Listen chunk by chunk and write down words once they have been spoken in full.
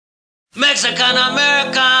Mexican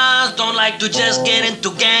Americans don't like to just get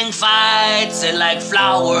into gang fights. They like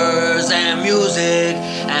flowers and music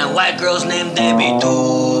and white girls named Debbie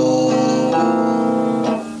too.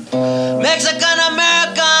 Mexican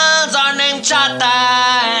Americans are named Chata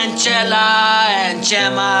and Chela and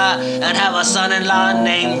Chema and have a son-in-law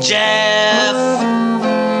named Jeff.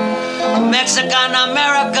 Mexican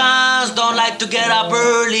Americans don't like to get up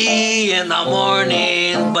early in the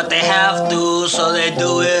morning, but they have to, so they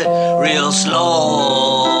do it real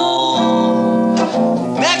slow.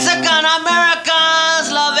 Mexican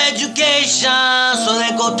Americans love education, so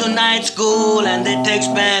they go to night school and they take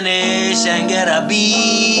Spanish and get a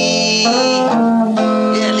B.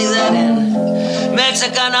 Yeah, leave that in.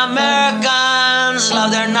 Mexican Americans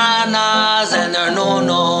love their nanas and their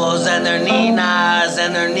nonos and their ninas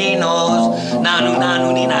and their ninos. Nanu,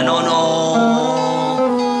 nanu, nina, no, no.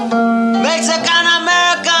 Mexican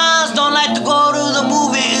Americans don't like to go to the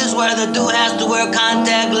movies where the dude has to wear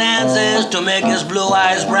contact lenses to make his blue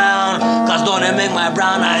eyes brown. Cause don't it make my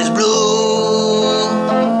brown eyes blue?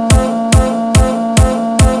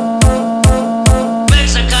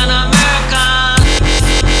 Mexican Americans.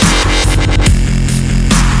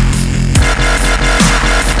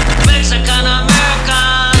 Mexican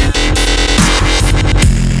Americans.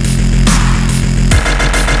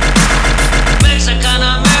 Mexican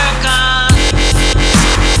Americans.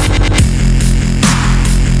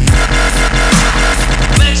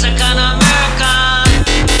 Mexican Americans.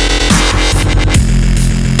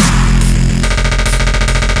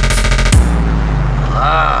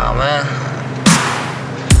 Ah, man.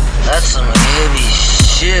 That's some heavy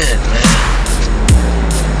shit, man.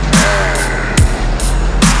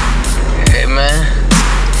 Hey, man.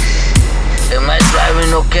 Am I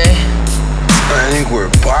driving okay? I think we're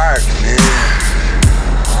parked, man.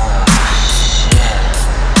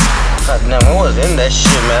 God damn, I was in that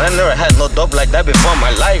shit, man. I never had no dope like that before in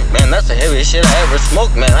my life, man. That's the heaviest shit I ever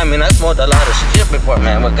smoked, man. I mean, I smoked a lot of shit before,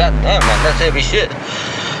 man. But god damn, man, that's heavy shit.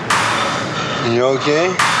 You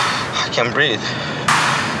okay? I can't breathe.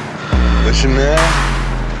 What's the matter?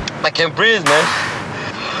 I can't breathe, man.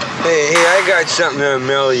 Hey, I got something to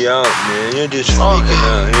mellow you out, man. You're just freaking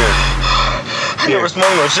out, I never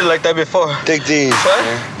smoked no shit like that before. Take these, What?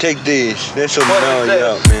 man. Take these. This will What mellow is you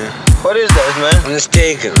that? out, man. What is that, man? Let's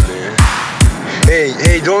take them, man.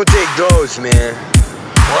 Hey, don't take those, man.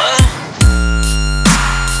 What?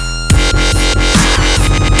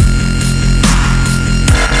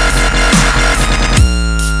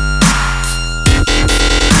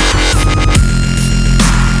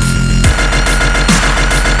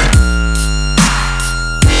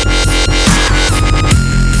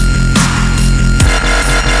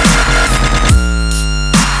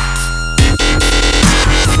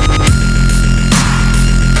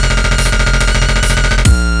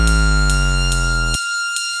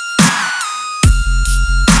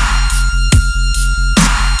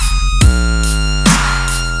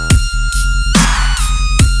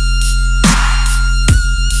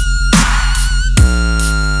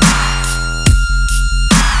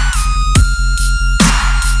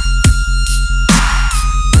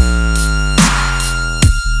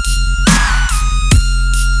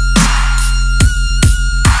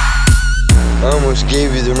 I almost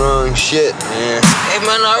gave you the wrong shit, man. Hey,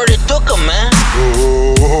 man, I already took them, man.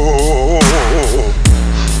 Whoa.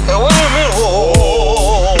 Hey, what do you mean?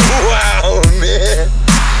 Whoa. Wow, man.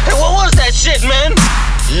 Hey, what was that shit, man?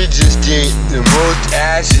 You just ate the most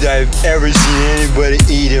acid I've ever seen anybody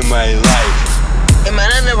eat in my life. Hey,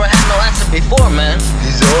 man, I never had no acid before, man.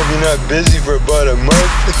 He's hope you're not busy for about a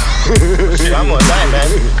month. Shit, I'm gonna die,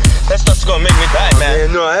 man. That stuff's gonna make me die, man.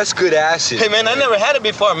 Man, no, that's good acid. Hey, man, I never had it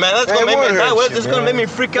before, man. That's gonna Hey, make me what die. hurts Well, you, this is gonna man? make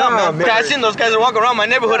me freak out, Nah, man. man. I seen those guys that walk around my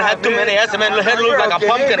neighborhood had too many acid, man. Their head looked like a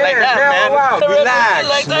pumpkin like that, man. Mellow out, They were relax,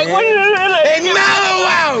 like, man. what is it like? Hey, mellow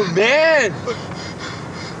out, man.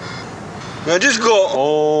 Now just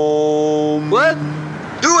go, What?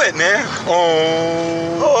 Do it, man.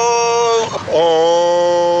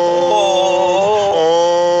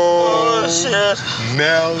 Oh, shit.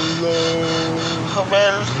 Mellow. Oh,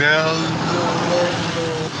 man. Mellow.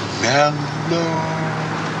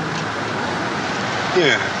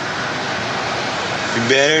 Yeah. You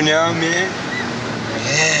better now, man?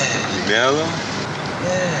 Yeah. You mellow?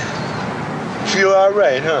 Yeah. Feel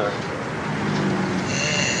alright, huh?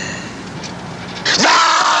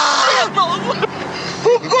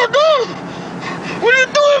 What are you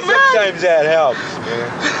doing, man? Sometimes that helps,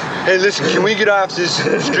 man. Hey, listen, can we get off this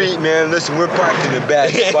street, man? Listen, we're parked in a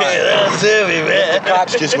bad spot. That's heavy, man. The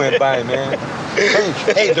cops just went by, man.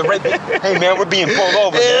 Hey, they're right there. Hey, man, we're being pulled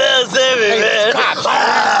over, man. That's heavy, Hey, man.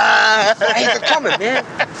 cops. Hey, they're coming, man.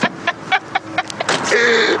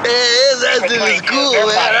 His acting is cool,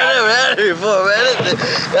 man. I never had it before, man.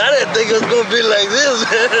 I didn't think it was gonna be like this,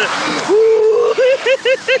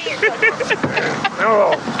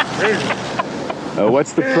 man.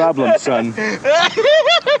 What's the problem, son?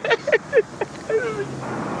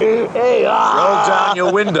 Hey, Roll down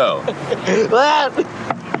your window. What?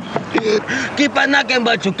 Keep on knocking,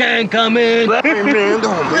 but you can't come in. Hey, man,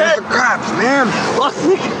 don't, man. The cops, man.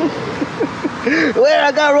 Wait,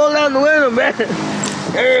 I gotta roll down the window, man.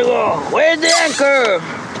 There you go. Where's the anchor?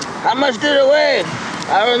 How much did it weigh?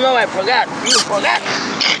 I don't know, I forgot. You forgot?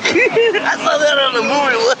 I saw that on the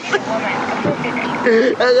movie.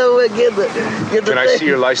 I gotta get the Can I thing. see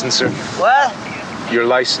your license, sir? What? Your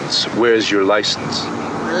license. Where's your license?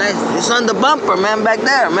 It's on the bumper, man, back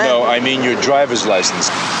there, man. No, I mean your driver's license.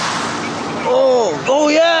 Oh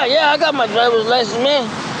yeah, I got my driver's license, man.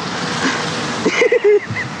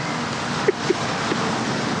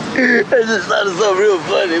 That just sounded so real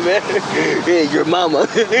funny, man. Hey, your mama.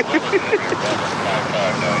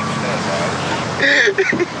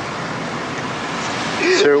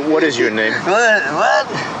 Sir, what is your name? What?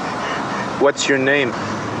 What's your name?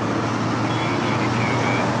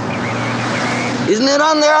 Isn't it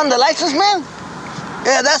on there on the license, man?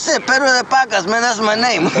 Yeah, that's it. Pedro de Pacas, man. That's my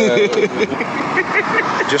name.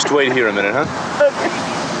 Just wait here a minute, huh?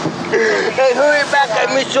 Hey, hurry back. I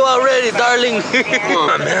missed you already, darling. Come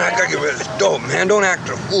on, man. I gotta get rid of this dope, man. Don't act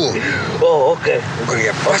a fool. Oh, okay. We're gonna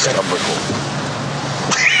get busted.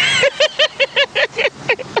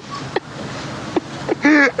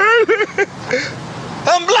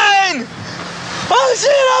 I'm blind! Oh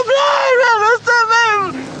shit, I'm blind, man! What's up,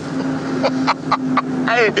 man?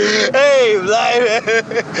 hey, blind man.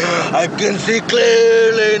 I can see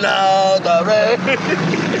clearly now the rain.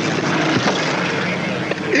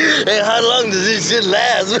 Hey, how long does this shit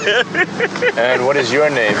last, man? And what is your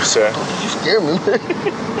name, sir? You scared me, man.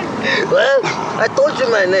 Well, I told you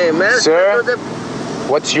my name, man. Sir?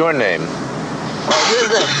 What's your name? Oh, here's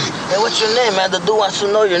that. Hey, what's your name, man? The dude wants to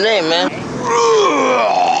know your name, man.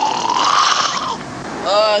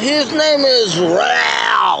 His name is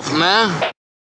Ralph, man.